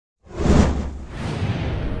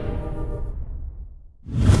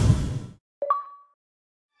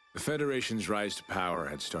The Federation's rise to power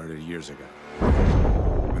had started years ago,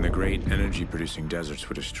 when the great energy-producing deserts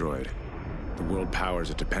were destroyed. The world powers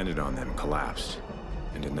that depended on them collapsed,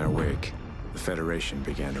 and in their wake, the Federation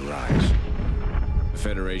began to rise. The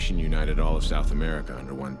Federation united all of South America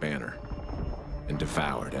under one banner, and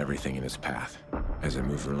devoured everything in its path as it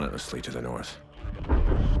moved relentlessly to the north.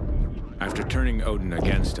 After turning Odin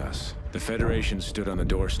against us, the Federation stood on the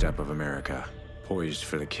doorstep of America, poised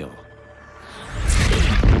for the kill.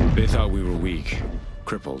 They thought we were weak,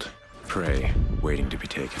 crippled, prey, waiting to be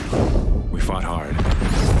taken. We fought hard.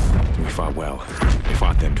 We fought well. We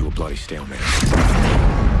fought them to a bloody stalemate.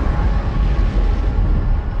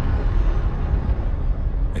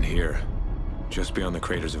 And here, just beyond the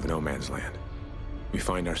craters of no man's land, we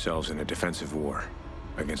find ourselves in a defensive war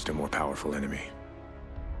against a more powerful enemy.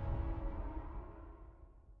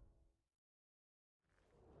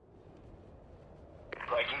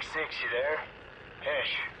 Viking 6, you there?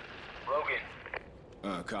 Hesh. Logan.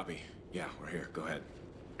 Copy. Yeah, we're here. Go ahead.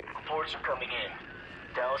 Reports are coming in.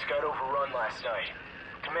 Dallas got overrun last night.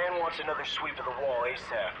 Command wants another sweep of the wall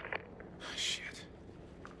ASAP. Shit.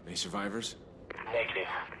 Any survivors? Negative.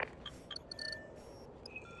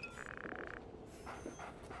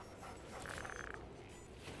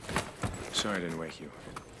 Sorry I didn't wake you.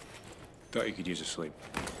 Thought you could use a sleep.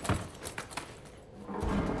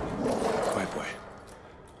 Quiet boy.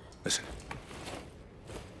 Listen.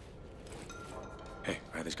 Hey,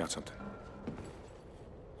 Riley's got something.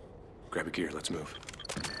 Grab your gear, let's move.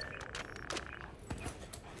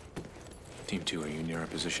 Team 2, are you near our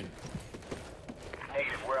position?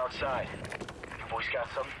 Negative, we're outside. Your boys got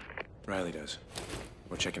something? Riley does.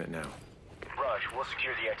 We're checking it now. Raj, we'll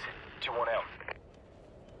secure the exit. 2-1 out.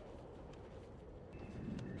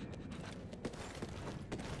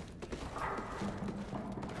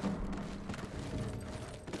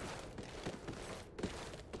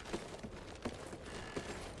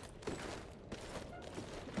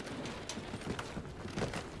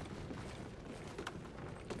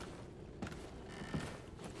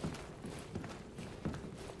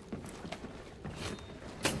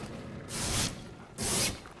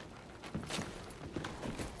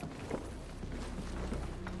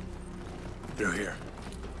 Through here.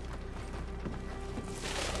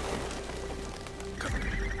 Come.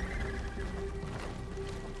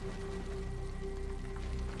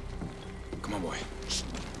 Come on, boy.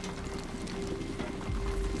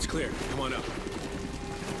 It's clear. Come on up.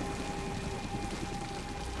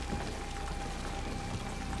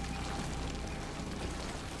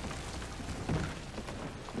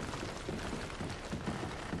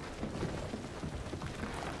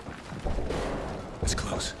 It's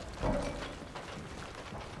close.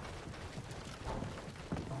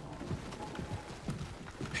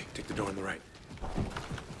 Take the door on the right.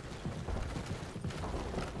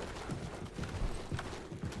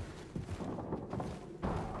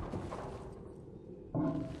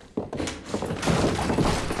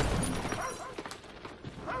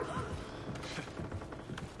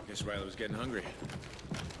 Guess Riley was getting hungry.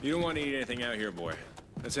 You don't want to eat anything out here, boy.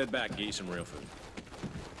 Let's head back and get you some real food.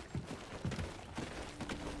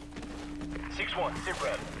 6-1, sit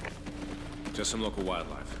rep. Just some local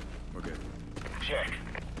wildlife. We're good. Check.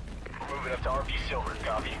 We're moving up to RP Silver,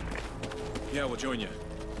 copy. Yeah, we'll join you.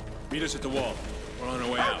 Meet us at the wall. We're on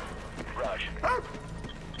our way out. Raj.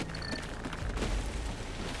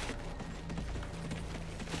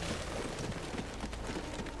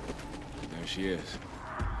 There she is.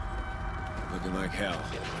 Looking like hell,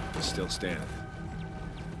 but still standing.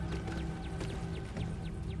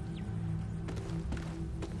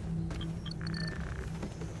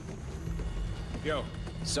 Yo.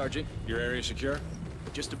 Sergeant, Your area secure?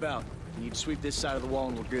 just about. We need to sweep this side of the wall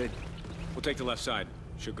and we're good. We'll take the left side.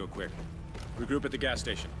 Should go quick. Regroup at the gas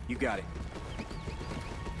station. You got it.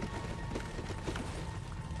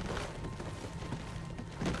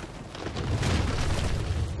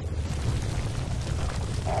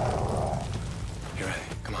 Here, Riley.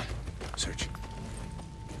 Come on. Search.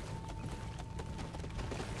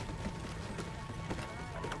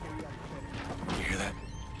 You hear that?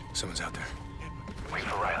 Someone's out there. Wait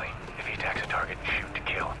for Riley. If he attacks a target, shoot to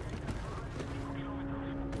kill.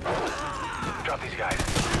 Drop these guys.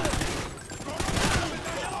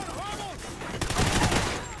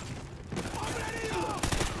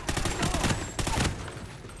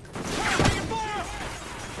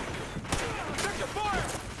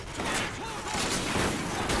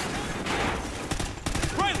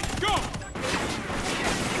 Riley, go!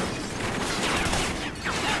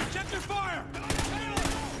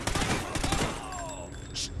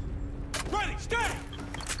 Riley, stay!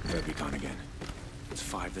 They'll be gone again. It's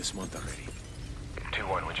 5 this month already.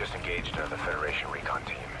 2-1, we just engaged another Federation recon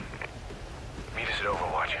team. Meet us at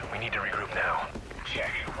Overwatch. We need to regroup now.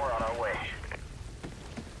 Check. We're on our way.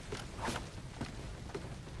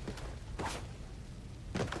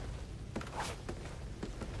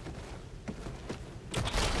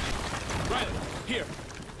 Riley, here.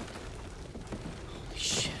 Holy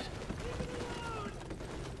shit.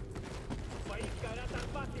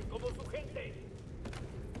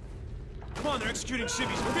 Come on, they're executing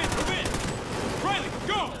civvies. Move in, move in! Riley,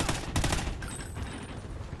 go!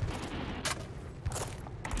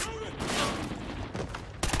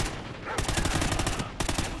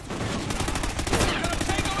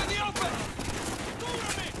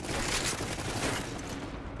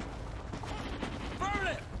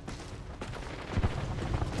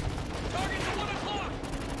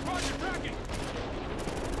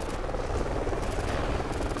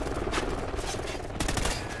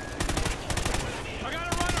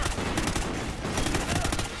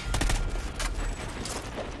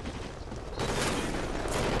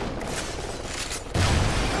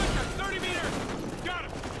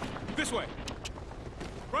 This way.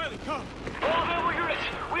 Riley, come. All available units.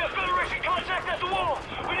 We have Federation contact at the wall.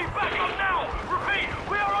 We need backup now. Repeat,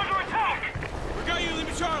 we are under attack. We got you,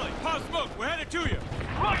 leaving Charlie. Pop smoke. We're headed to you.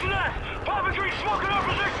 Roger that. Pop and Green smoke in our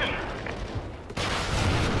position.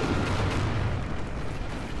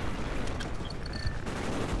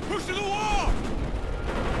 Push to the wall.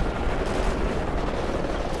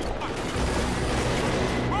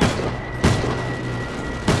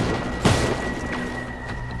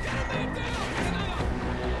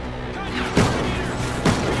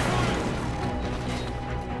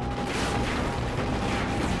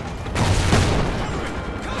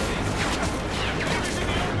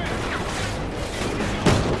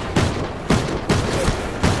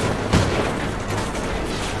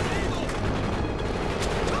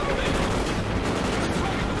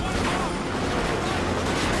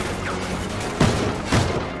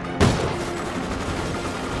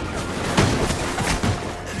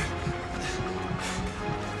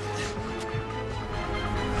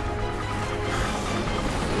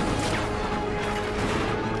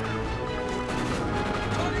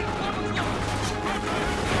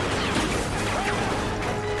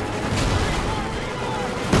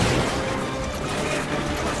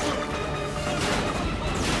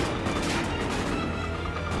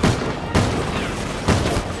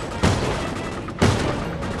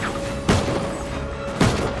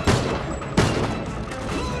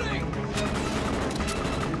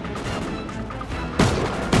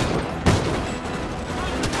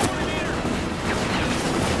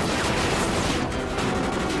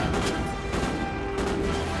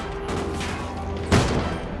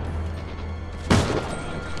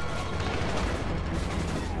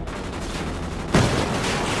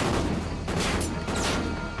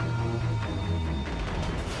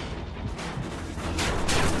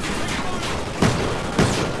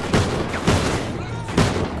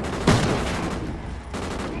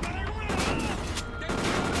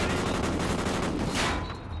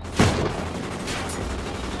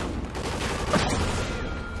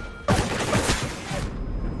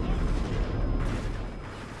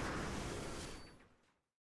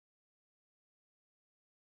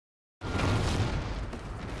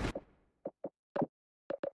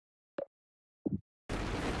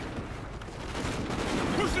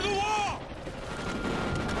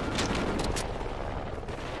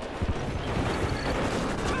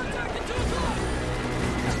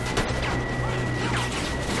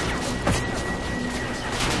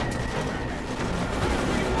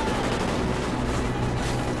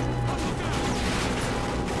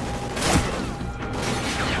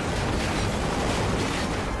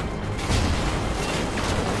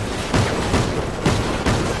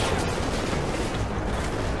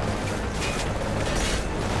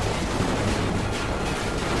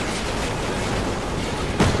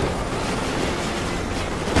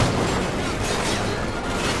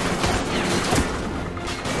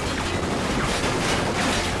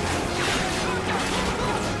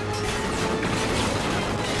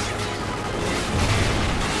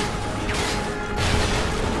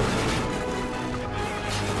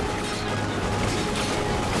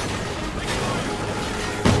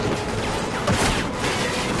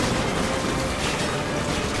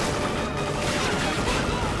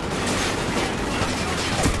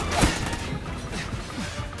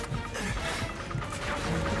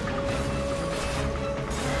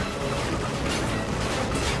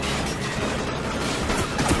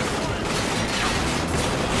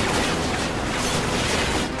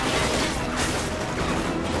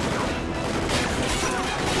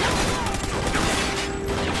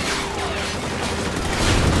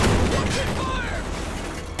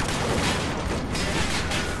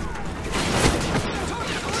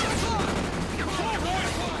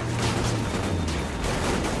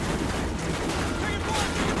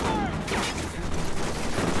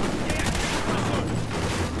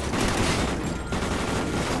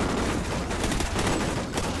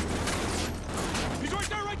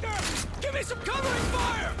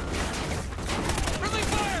 fire! Friendly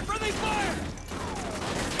fire! Friendly fire!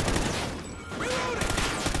 Reloading!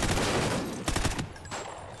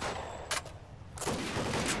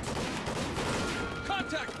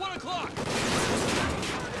 Contact, 1 o'clock!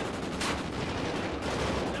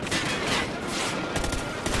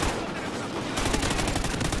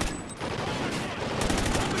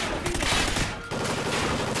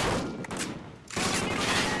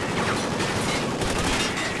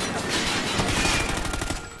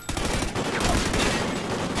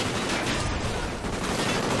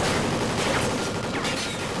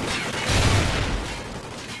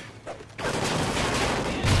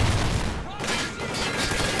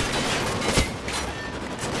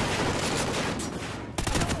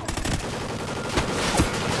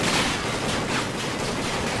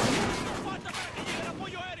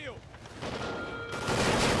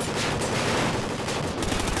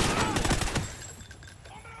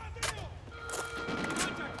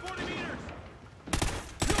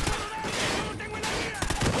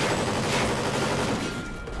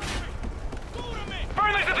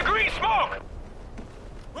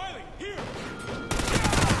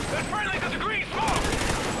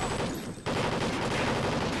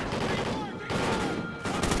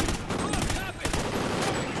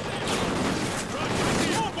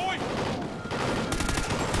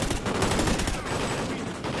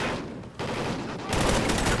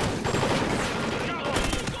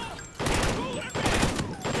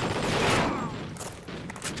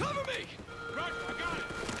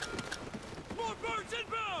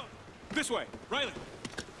 This way, Riley.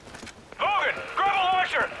 Logan, grab a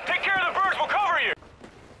launcher! Take care of the birds, we'll cover you!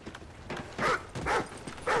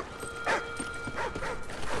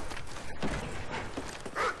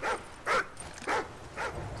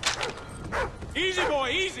 Easy, boy,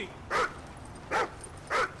 easy!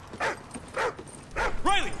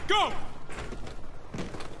 Riley, go!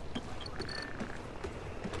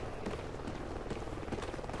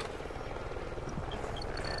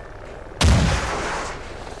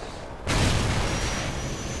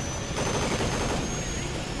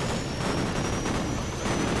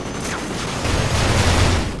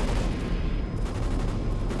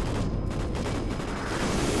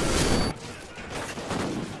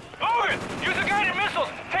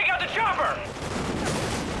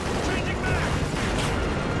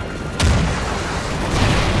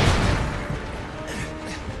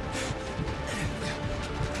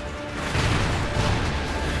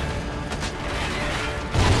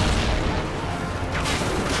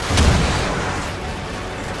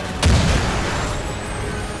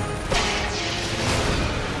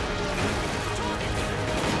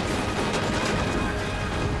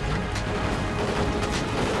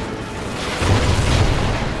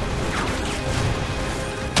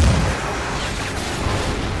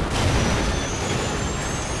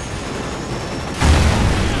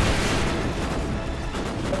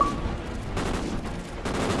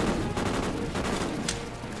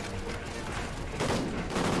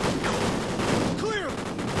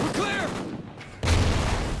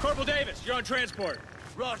 You're on transport.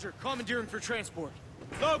 Roger, commandeering for transport.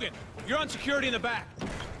 Logan, you're on security in the back.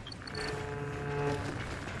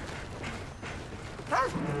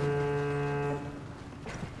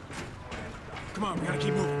 Come on, we gotta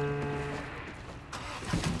keep moving.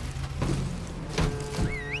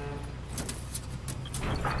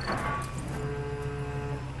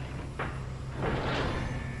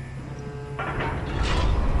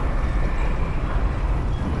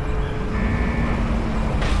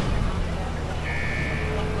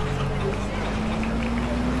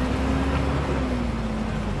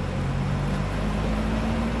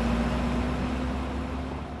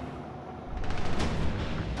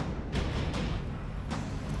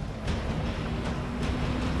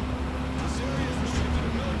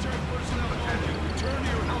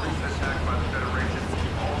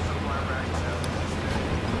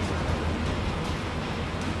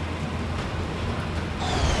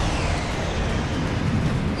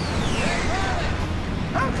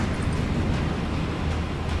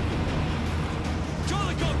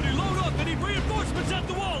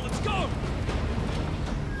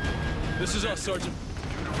 This is us, Sergeant.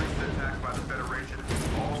 Due to recent attack by the Federation,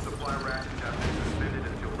 all supply rations have been suspended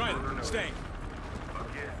until further notice. Staying.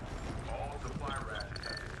 Again, all supply rations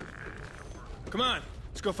have been suspended until further notice. Come on,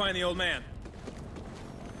 let's go find the old man.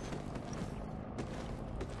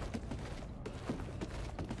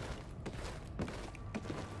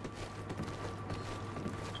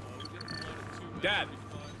 Dad.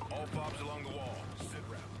 All fobs along the wall. Sit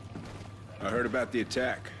rep. I heard about the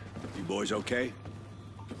attack. You boys okay?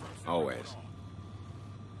 Always.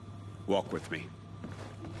 Walk with me.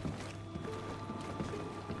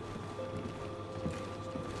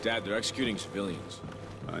 Dad, they're executing civilians.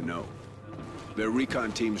 I know. Their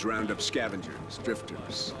recon teams round up scavengers,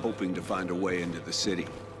 drifters, hoping to find a way into the city.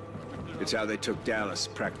 It's how they took Dallas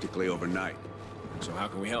practically overnight. So how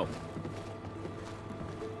can we help?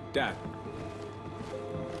 Dad.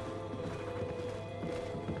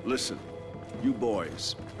 Listen, you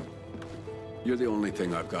boys. You're the only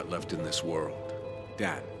thing I've got left in this world.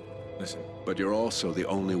 Dad, listen. But you're also the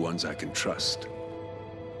only ones I can trust.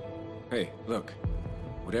 Hey, look.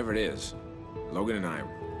 Whatever it is, Logan and I,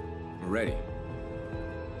 we're ready.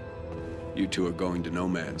 You two are going to no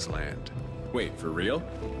man's land. Wait, for real?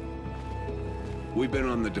 We've been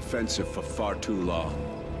on the defensive for far too long,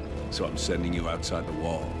 so I'm sending you outside the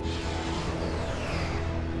wall.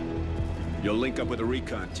 You'll link up with a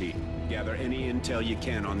recon team, gather any intel you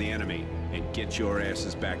can on the enemy, and get your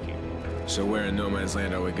asses back here. So where in no man's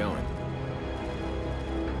land are we going?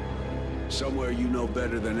 Somewhere you know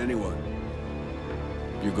better than anyone.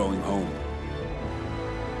 You're going home.